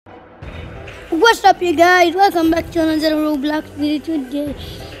What's up, you guys? Welcome back to another Roblox video. Today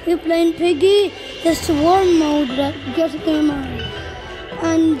we're playing Piggy, the swarm mode that just came out,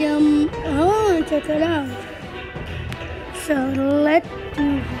 and I want to check it out. So let's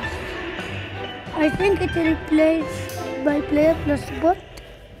do this. I think it's replaced by Player Plus Bot.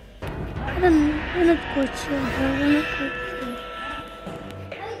 I'm not quite sure, but I'm not quite sure.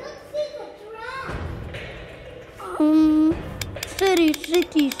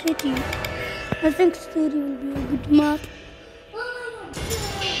 City. I think city will be a good map.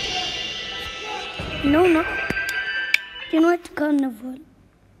 No. You know what? Carnival.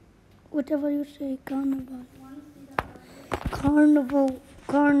 Whatever you say, carnival. Carnival.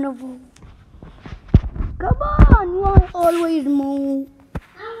 Come on, you are always move.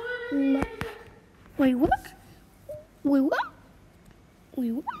 Wait, what?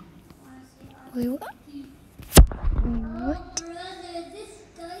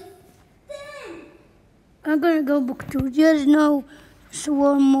 I'm gonna go book 2. There's no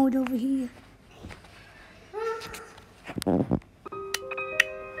swarm mode over here.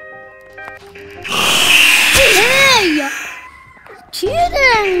 Hey!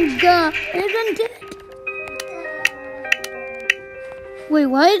 Cheating! Isn't it? Wait,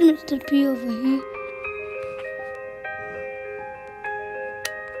 why is Mr. P over here?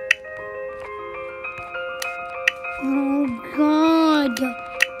 Oh God!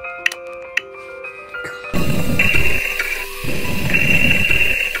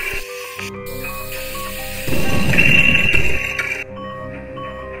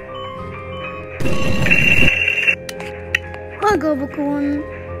 I'll go book 1.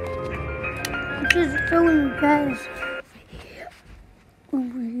 Just showing you guys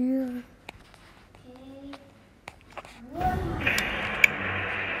over here.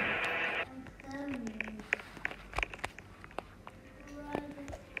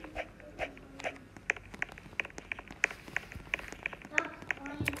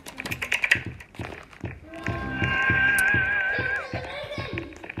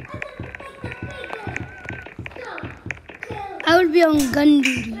 I will be on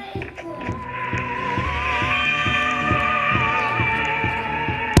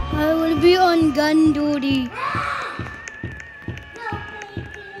gun duty.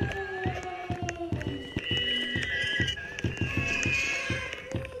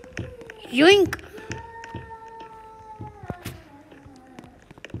 Yoink!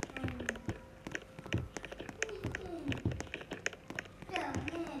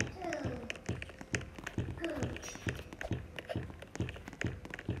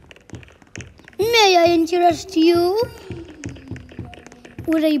 May I interest you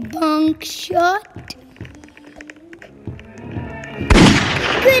with a bunk shot?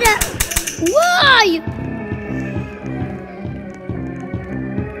 Get out! Why?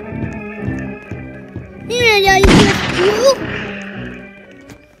 May I interest you?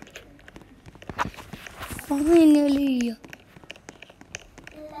 Finally.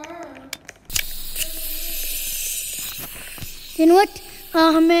 You know what,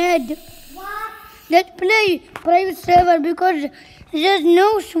 Ahmed? Let's play private server because there's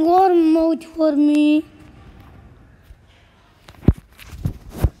no swarm mode for me.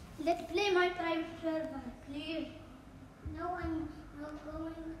 Let's play my private server, please. No, I'm not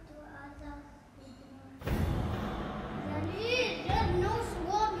going to other people. There's no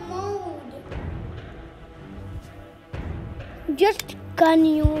swarm mode. Just can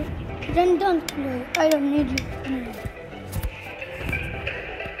you? Then don't play. I don't need you to play.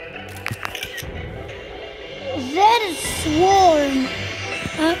 There is swarm.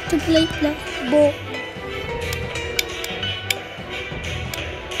 I have to play like ball.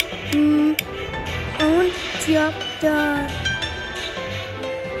 I want chapter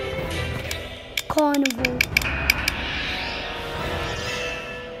carnival.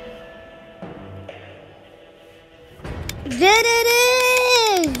 There it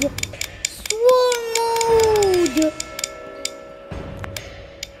is! Swarm mode!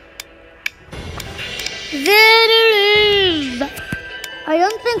 There it is! I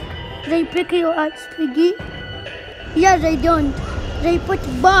don't think they pick you as Piggy. Yeah, they don't. They put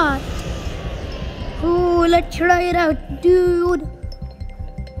bot. Oh, let's try it out, dude.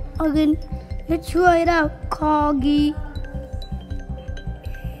 Again, let's try it out, Coggy.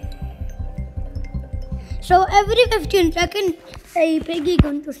 So every 15 seconds, a Piggy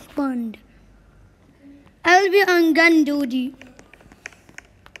going to spawn. I'll be on gun duty.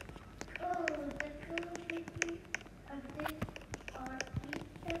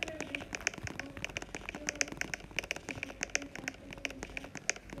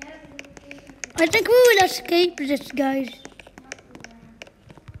 I think we will escape this, guys.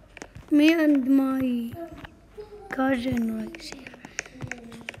 me and my cousin right here.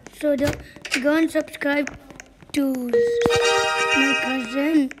 So go and subscribe to my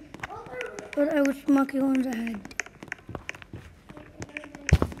cousin, or I will smack you on the head.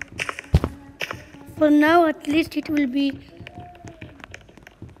 For now, at least it will be.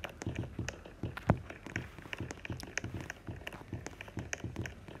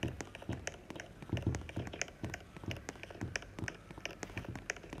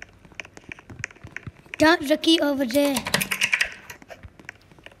 That's the key over there.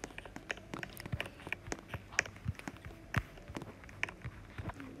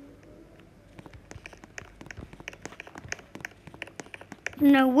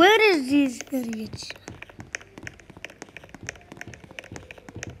 Now where is these idiots?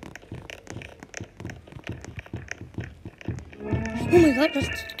 Oh my god,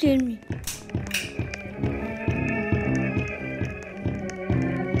 that scared me.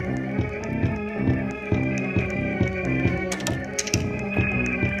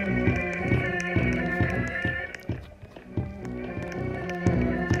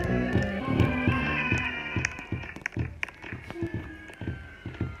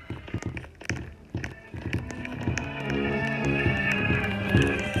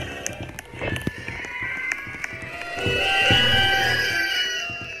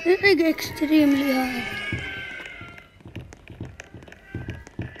 This is extremely hard.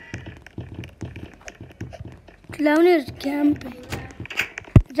 Clown is camping.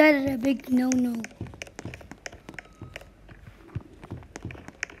 That is a big no-no.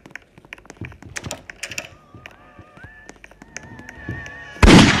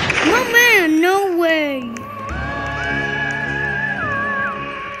 No man, no way.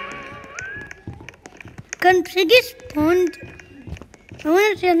 Can Piggy spawn? I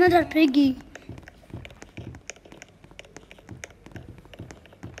want to see another piggy.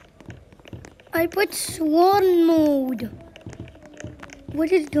 I put swarm mode.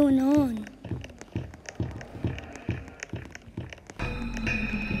 What is going on?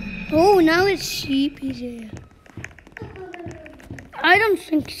 Oh, now it's sheepy there. I don't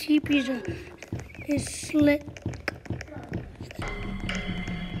think sheepy is slick.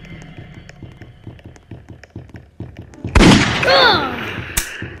 Ah!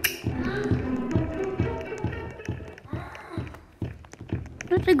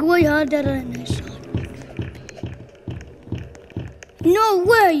 That's like way harder than I thought. No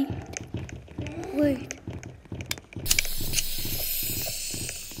way! Wait.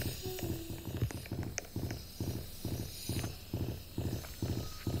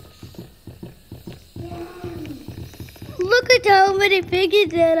 Look at how many piggies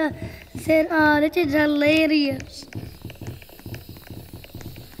there are. That is hilarious.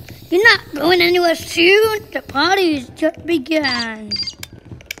 You're not going anywhere soon. The party's just begun.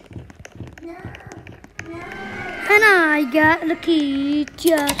 And I got the key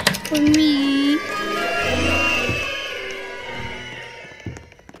just for me.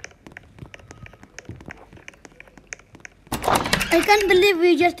 I can't believe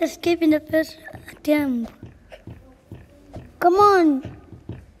we just escaped in the first attempt. Come on.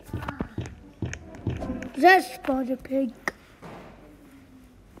 That's for the pig.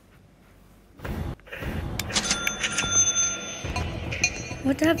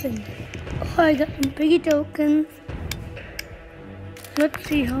 What happened? Oh, I got some piggy tokens. Let's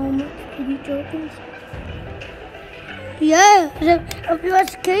see how much piggy tokens. Yeah, if you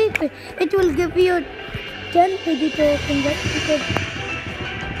escape, it will give you 10 piggy tokens. That's because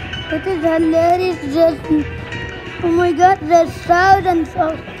it is hilarious. Oh my god, there's thousands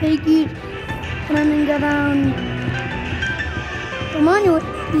of piggies running around. Come on, you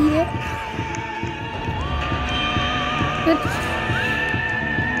idiot. Let's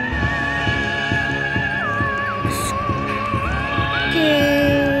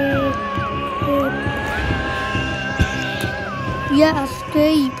yeah,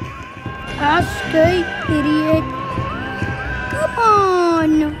 escape. Escape, idiot. Come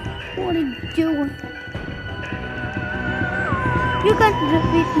on. What are you doing? You can't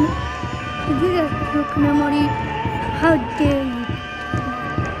defeat me. You just took memory. How dare you?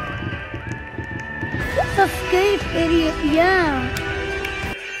 Just escape, idiot. Yeah.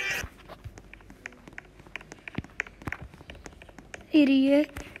 Idiot.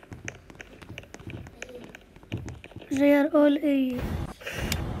 They are all idiots.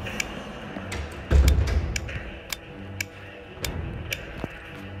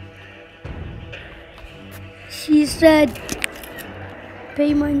 She said,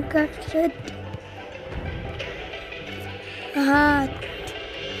 pay Minecraft said, hot.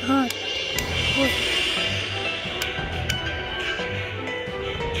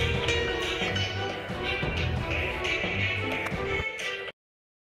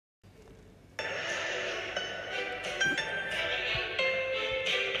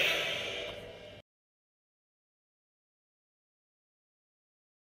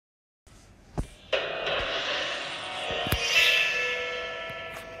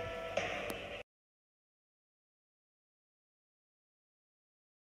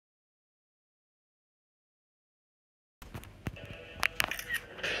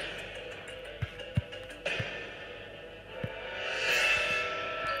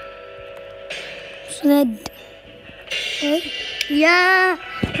 red. Okay. Yeah,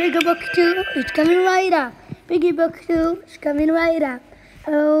 Piggy Book 2 is coming right up. Piggy Book 2 is coming right up.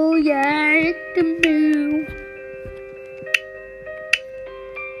 Oh yeah, it's the move.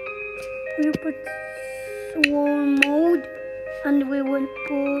 We put swarm mode and we will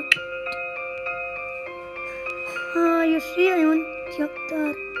put you see I want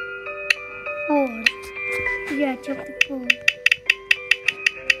chapter 4. Yeah, chapter 4.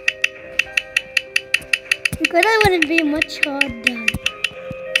 Because I want it to be much harder.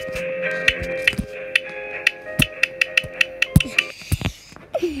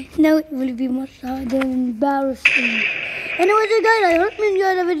 Now it will be much harder and embarrassing. Anyways, guys, I hope you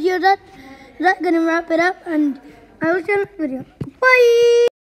enjoyed the video. That's gonna wrap it up, and I will see you in the next video. Bye!